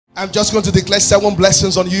I'm just going to declare 7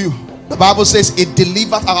 blessings on you. The Bible says it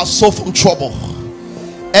delivered our soul from trouble.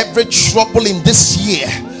 Every trouble in this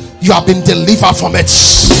year, you have been delivered from it.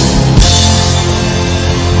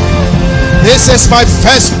 This is my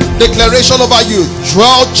first declaration over you.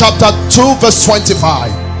 Joel chapter 2 verse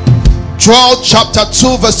 25. Joel chapter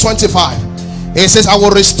 2 verse 25. It says, I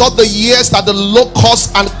will restore the years that the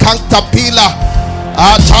locust and caterpillar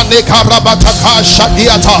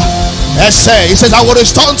he says, I will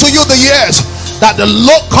restore unto you the years that the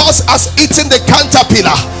locust has eaten the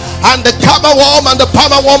caterpillar, and the camelworm and the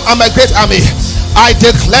palmerworm are my great army. I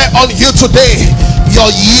declare on you today,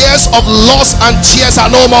 your years of loss and tears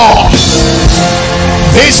are no more.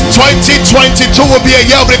 This 2022 will be a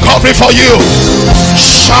year of recovery for you.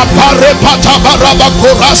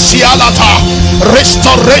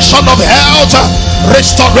 Restoration of health,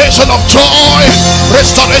 restoration of joy,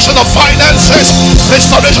 restoration of finances,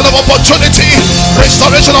 restoration of opportunity,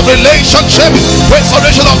 restoration of relationship,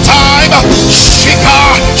 restoration of time.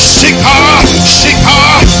 Shika, shika,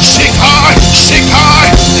 shika, shika, shika,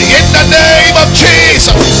 in the name of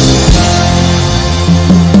Jesus.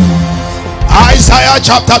 Isaiah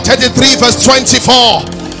chapter 33 verse 24.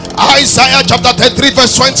 Isaiah chapter 33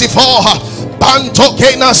 verse 24.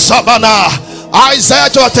 Pantokena Sabana. Isaiah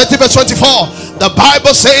chapter 33 verse 24. The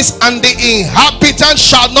Bible says, and the inhabitants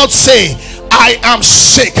shall not say, I am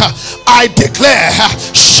sick. I declare,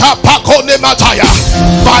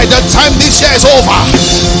 by the time this year is over,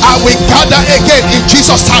 I will gather again in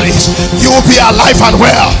Jesus' tarries. You will be alive and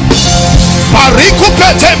well. We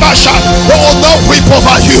will not weep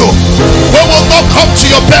over you. We will not come to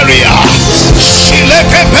your burial.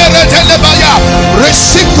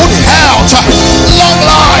 Receive good health, long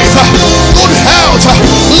life, good health,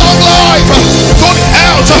 long life, good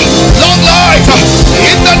health, long life,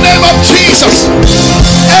 in the name of Jesus.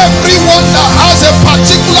 Everyone that has a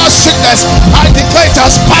particular sickness, I declare it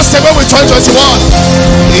has passed away with 2021.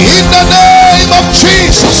 In the name of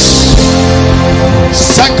Jesus.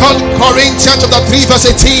 2 Corinthians chapter 3 verse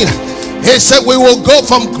 18. He said we will go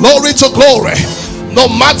from glory to glory. No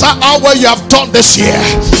matter how well you have done this year, I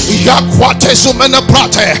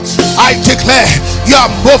declare you are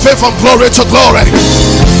moving from glory to glory.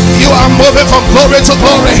 You are moving from glory to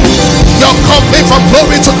glory. Your company from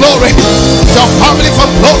glory to glory. Your family from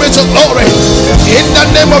glory to glory. In the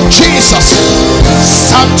name of Jesus.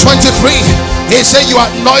 Psalm 23. He said, you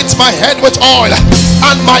anoint my head with oil,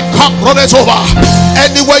 and my cup runneth over.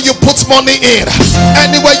 Anywhere you put money in,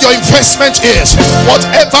 anywhere your investment is,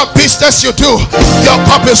 whatever business you do, your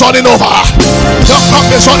cup is running over. Your cup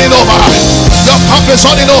is running over. Your cup is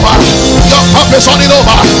running over. Your cup is running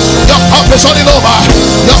over. Your cup is running over.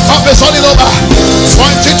 Your cup is running over.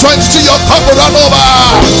 2022, your cup will run over.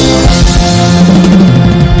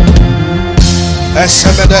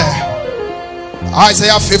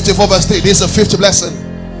 Isaiah 54 verse 3. This is a 50th blessing.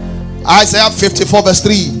 Isaiah 54 verse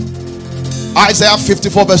 3. Isaiah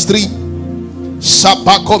 54 verse 3.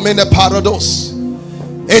 Shapakomene parados.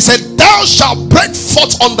 It said, thou shalt break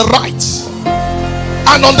forth on the right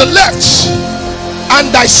and on the left,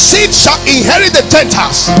 and thy seed shall inherit the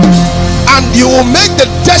Gentiles, and you will make the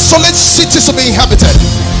desolate cities to be inhabited.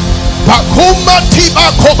 Bakuma tiba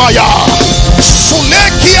kobaya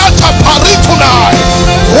sulekia taparitunai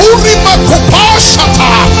urima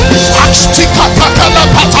kupashata axtika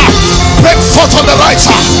kakalapata. Break forth on the right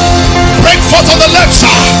side, break forth on the left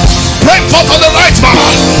side, break forth on the right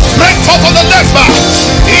man, break forth on the left man.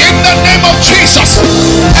 In the name of Jesus,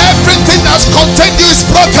 everything that's contained you is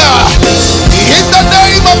broken. In the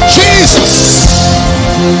name of Jesus.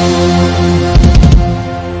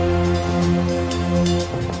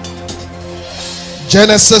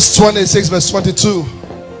 Genesis 26 verse 22.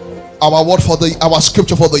 Our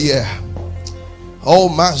scripture for the year. Oh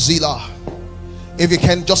Mazila. If you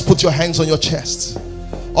can just put your hands on your chest.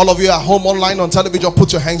 All of you at home, online, on television,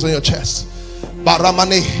 put your hands on your chest.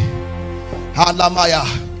 Baramane Halamaya.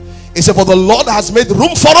 It said, for the Lord has made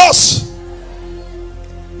room for us.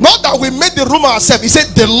 Not that we made the room ourselves. He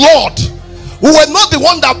said the Lord. We were not the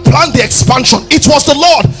one that planned the expansion. It was the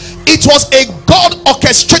Lord. It was a God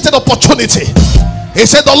orchestrated opportunity. He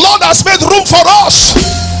said the Lord has made room for us.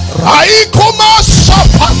 Raikoma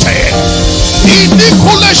sapate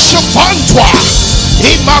inikule shivantwa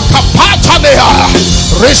imakapatanea.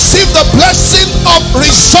 Receive the blessing of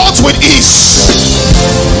result with ease.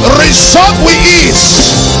 Result with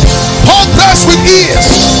ease. Progress with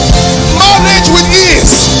ease. Marriage with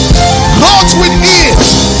ease. Growth with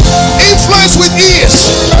ease. Influence with ease.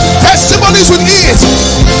 Testimonies with ease.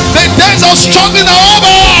 The days of struggling are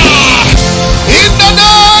over. In the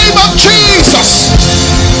name of Jesus.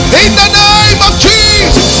 In the name of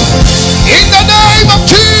Jesus.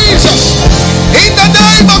 In the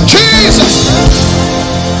name of Jesus.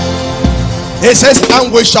 It says,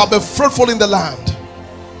 and we shall be fruitful in the land.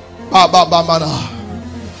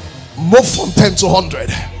 Move from 10 to 100.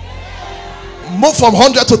 Move from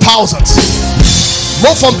 100 to thousands.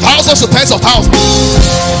 Move from thousands to tens of thousands.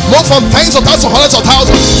 Move from tens of thousands to hundreds of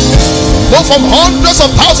thousands. Move from hundreds of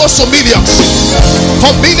thousands to millions.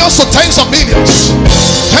 From millions to tens of millions.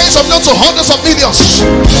 Tens of millions to hundreds of millions.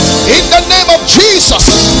 In the name of Jesus.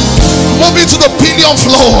 Move into the billion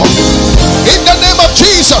floor. In the name of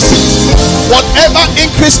Jesus. Whatever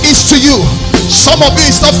increase is to you, some of you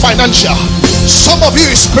is not financial, some of you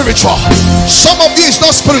is spiritual, some of you is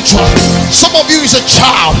not spiritual, some of you is a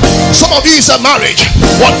child, some of you is a marriage.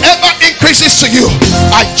 Whatever increases to you,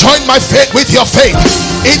 I join my faith with your faith.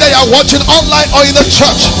 Either you're watching online or in the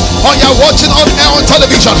church, or you're watching on air on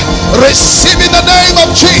television. Receive in the name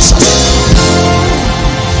of Jesus.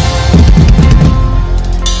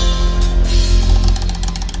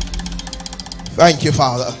 Thank you,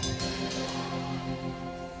 Father.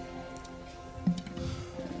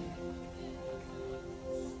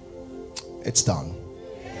 It's done.